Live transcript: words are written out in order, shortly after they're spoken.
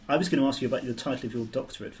I was going to ask you about the title of your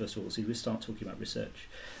doctorate first of all, so we start talking about research.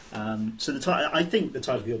 So I think the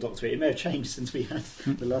title of your doctorate, it may have changed since we had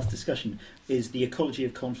the last discussion, is The Ecology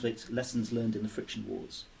of Conflict, Lessons Learned in the Friction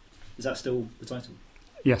Wars. Is that still the title?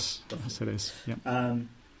 Yes, yes it is. Yeah.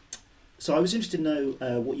 So I was interested to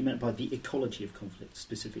know what you meant by the ecology of conflict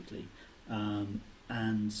specifically,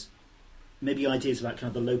 and maybe ideas about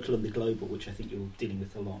kind of the local and the global, which I think you're dealing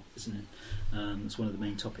with a lot, isn't it? It's one of the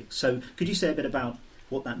main topics. So could you say a bit about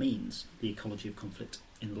what that means, the ecology of conflict,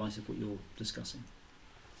 in the light of what you're discussing?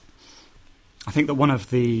 I think that one of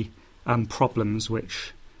the problems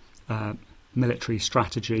which military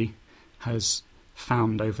strategy has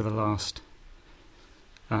found over the last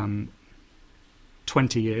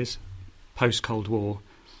 20 years, post-Cold War,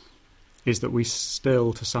 is that we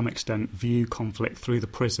still, to some extent, view conflict through the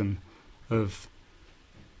prism of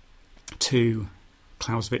two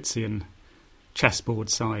Clausewitzian chessboard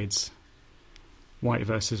sides, white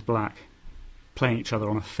versus black, playing each other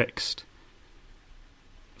on a fixed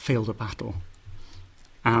field of battle.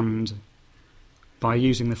 And by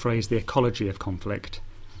using the phrase the ecology of conflict,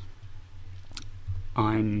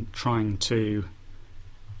 I'm trying to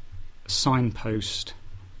signpost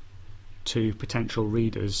to potential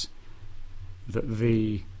readers that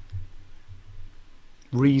the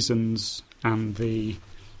reasons and the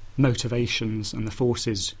motivations and the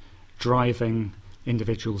forces driving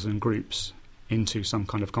individuals and groups into some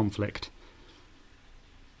kind of conflict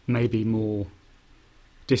may be more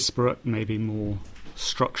disparate, maybe more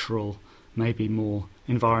structural, maybe more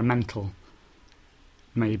environmental,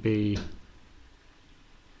 maybe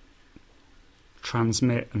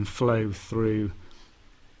transmit and flow through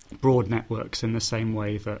broad networks in the same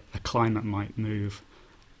way that a climate might move,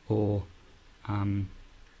 or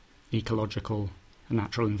ecological and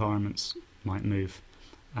natural environments might move.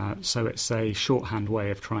 So it's a shorthand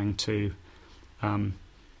way of trying to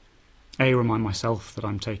remind myself that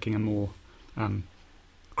I'm taking a more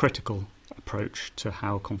critical approach to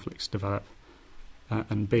how conflicts develop,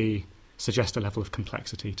 and B, suggest a level of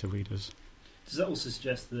complexity to readers. Does that also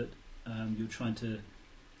suggest that you're trying to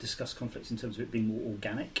discuss conflicts in terms of it being more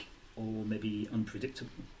organic or maybe unpredictable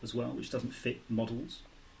as well, which doesn't fit models?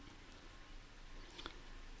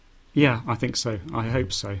 Yeah, I think so. I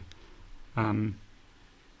hope so. And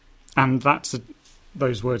that's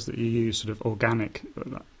those words that you use, sort of organic,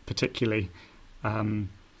 particularly,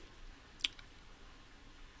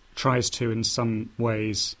 tries to, in some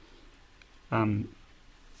ways,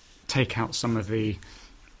 take out some of the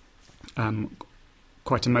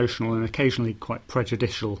quite emotional and occasionally quite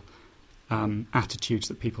prejudicial attitudes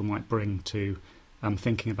that people might bring to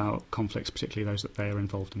thinking about conflicts, particularly those that they are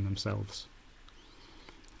involved in themselves.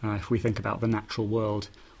 If we think about the natural world,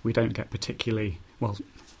 we don't get particularly, well,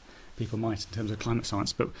 people might in terms of climate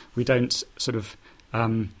science, but we don't sort of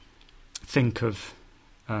think of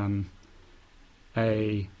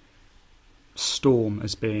a storm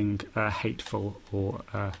as being hateful or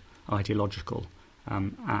ideological.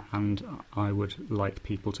 And I would like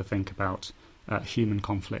people to think about human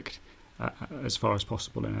conflict as far as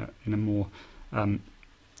possible in a more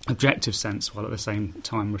objective sense, while at the same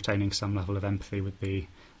time retaining some level of empathy with the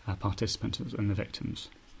participants and the victims.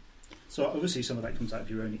 So obviously some of that comes out of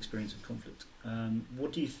your own experience of conflict.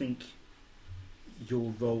 What do you think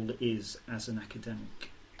your role is as an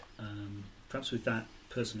academic? Perhaps with that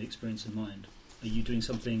personal experience in mind, are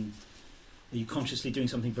you consciously doing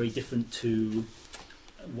something very different to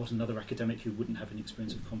what another academic who wouldn't have an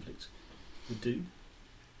experience of conflict would do?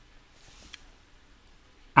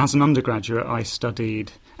 As an undergraduate, I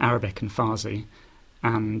studied Arabic and Farsi,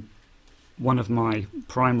 and one of my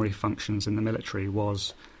primary functions in the military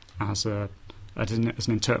was as an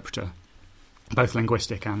interpreter, both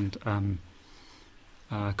linguistic and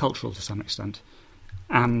cultural to some extent.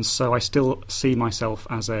 And so I still see myself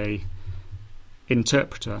as a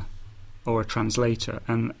interpreter or a translator,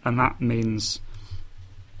 and that means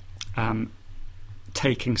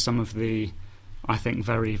taking some of the, I think,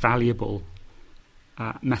 very valuable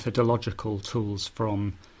methodological tools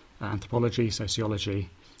from anthropology, sociology,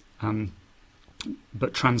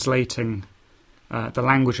 but translating the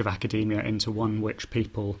language of academia into one which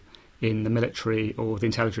people in the military or the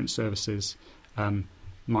intelligence services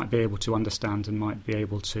might be able to understand and might be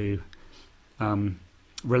able to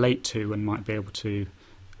relate to, and might be able to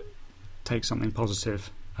take something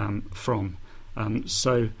positive from.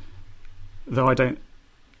 So, though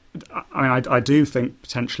I do think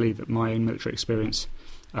potentially that my own military experience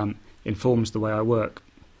informs the way I work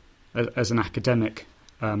as an academic,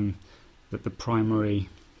 that the primary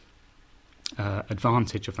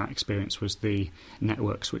advantage of that experience was the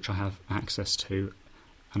networks which I have access to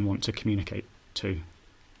and want to communicate to.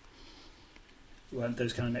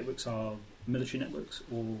 those kind of networks are military networks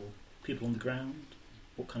or people on the ground?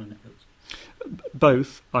 What kind of networks?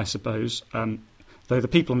 Both, I suppose. Though the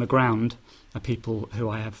people on the ground are people who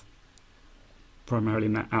I have primarily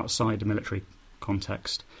met outside a military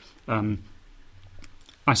context.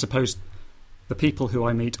 I suppose the people who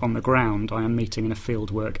I meet on the ground, I am meeting in a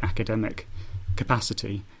fieldwork academic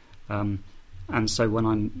capacity. And so when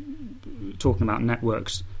I'm talking about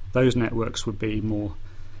networks, those networks would be more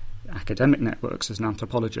academic networks as an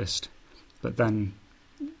anthropologist. But then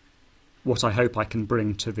what I hope I can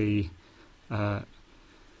bring to the,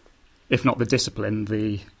 if not the discipline,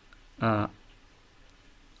 the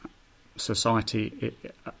society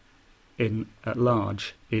at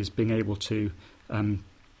large, is being able to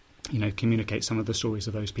communicate some of the stories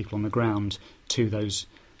of those people on the ground to those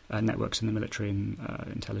networks in the military and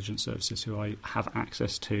intelligence services who I have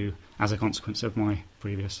access to as a consequence of my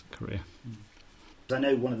previous career. I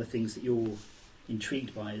know one of the things that you're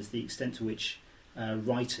intrigued by is the extent to which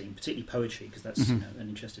writing, particularly poetry, because that's an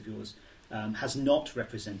interest of yours, has not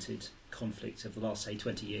represented conflict over the last, say,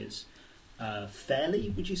 20 years. Fairly,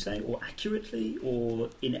 would you say, or accurately, or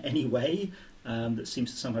in any way that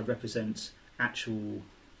seems to somehow represent actual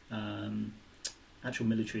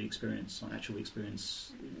military experience, or actual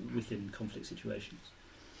experience within conflict situations?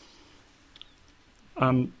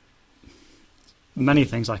 Many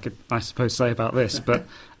things I could, I suppose, say about this, but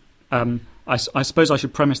I suppose I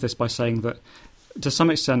should premise this by saying that, to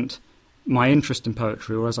some extent, my interest in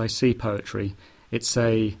poetry, or as I see poetry, it's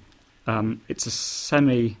a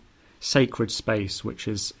semi-sacred space, which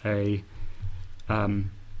is it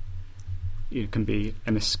can be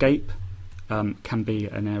an escape, can be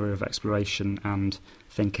an area of exploration and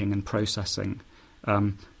thinking and processing,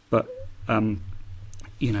 but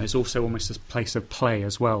it's also almost a place of play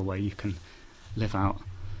as well, where you can live out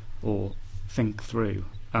or think through.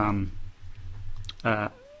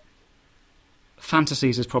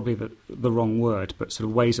 Fantasies is probably the wrong word, but sort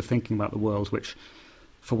of ways of thinking about the world which,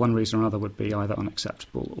 for one reason or another, would be either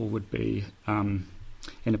unacceptable or would be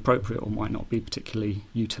inappropriate, or might not be particularly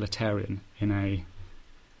utilitarian in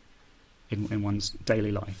one's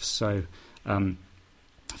daily life. So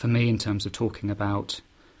for me, in terms of talking about,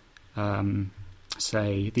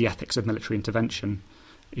 say, the ethics of military intervention,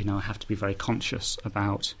 I have to be very conscious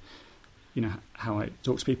about, how I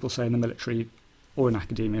talk to people, say, in the military or in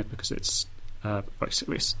academia, because it's a very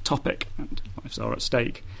serious topic and lives are at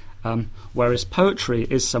stake. Whereas poetry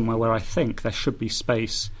is somewhere where I think there should be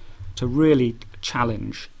space to really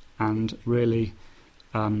challenge and really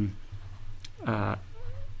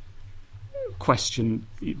question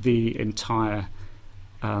the entire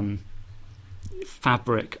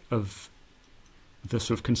fabric of the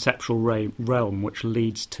sort of conceptual realm which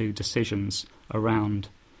leads to decisions around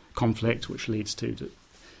conflict, which leads to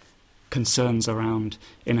concerns around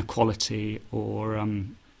inequality or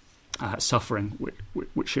suffering,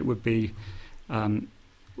 which it would be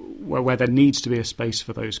where there needs to be a space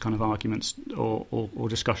for those kind of arguments or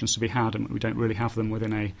discussions to be had, and we don't really have them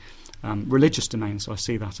within a religious domain. So I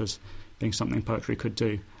see that as being something poetry could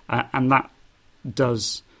do, and that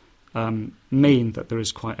does mean that there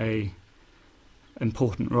is quite a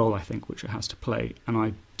important role, I think, which it has to play. And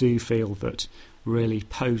I do feel that really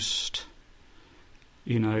post,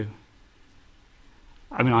 I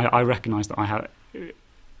recognise that I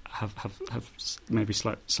have maybe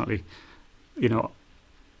slightly,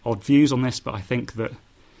 odd views on this, but I think that,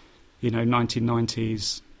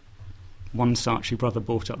 1990s, one Saatchi brother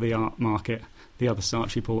bought up the art market, the other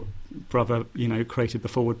Saatchi brother, created the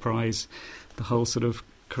Forward Prize, the whole sort of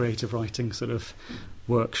creative writing sort of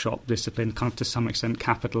workshop discipline kind of to some extent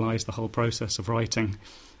capitalised the whole process of writing,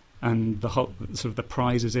 and the whole sort of the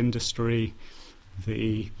prizes industry,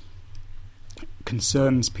 the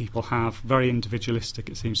concerns people have, very individualistic,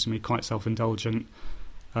 it seems to me, quite self-indulgent.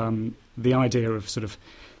 The idea of sort of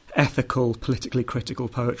ethical, politically critical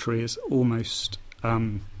poetry is almost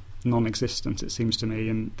non-existent, it seems to me,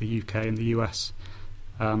 in the UK and the US.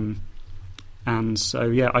 And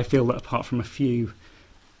so, I feel that apart from a few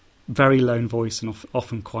very lone voice and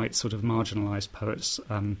often quite sort of marginalised poets,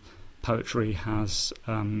 poetry has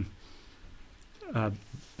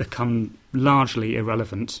become largely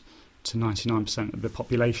irrelevant to 99% of the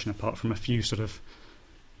population, apart from a few sort of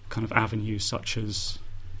kind of avenues such as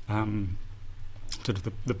sort of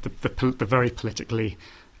the very politically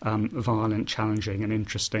violent, challenging and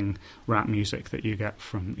interesting rap music that you get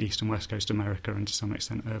from East and West Coast America and to some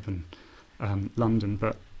extent urban London.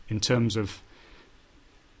 But in terms of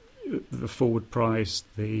the Forward Prize,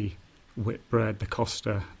 the Whitbread, the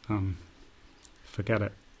Costa, forget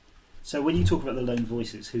it. So when you talk about the lone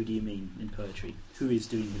voices, who do you mean in poetry? Who is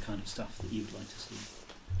doing the kind of stuff that you'd like to see?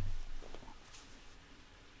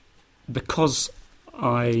 Because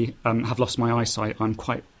I have lost my eyesight, I'm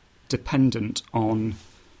quite dependent on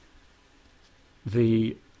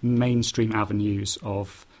the mainstream avenues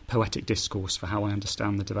of poetic discourse for how I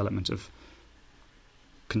understand the development of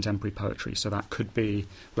contemporary poetry. So that could be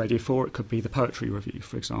Radio 4, it could be the Poetry Review,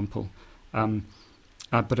 for example. And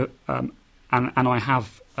I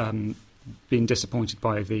have been disappointed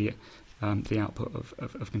by the output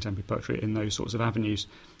of contemporary poetry in those sorts of avenues.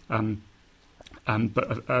 But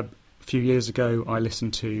a few years ago, I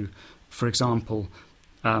listened to, for example,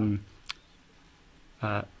 some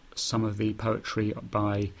of the poetry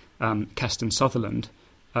by Keston Sutherland,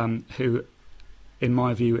 who, in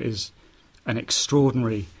my view, is an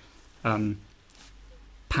extraordinary,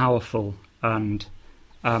 powerful and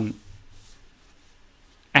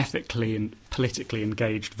ethically and politically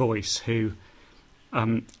engaged voice who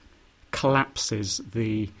collapses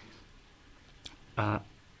the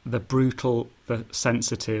brutal, the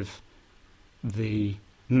sensitive, the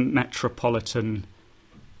metropolitan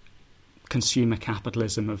consumer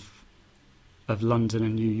capitalism of London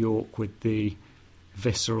and New York with the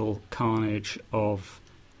visceral carnage of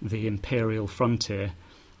the imperial frontier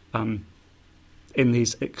in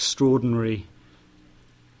these extraordinary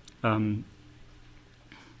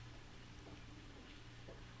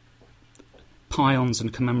paeans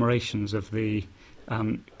and commemorations of the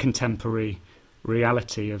contemporary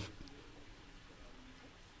reality of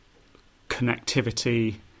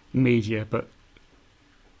connectivity, media, but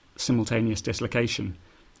simultaneous dislocation.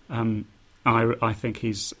 I think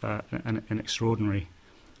he's an extraordinary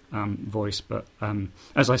voice, but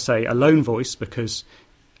as I say, a lone voice, because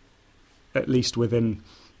at least within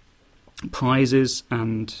prizes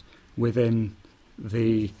and within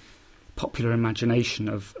the popular imagination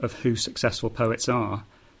of who successful poets are,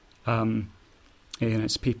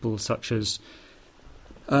 it's people such as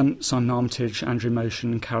Simon Armitage, Andrew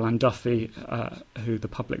Motion and Carol Ann Duffy, who the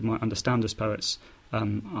public might understand as poets.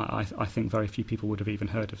 I think very few people would have even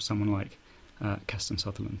heard of someone like Keston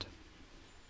Sutherland.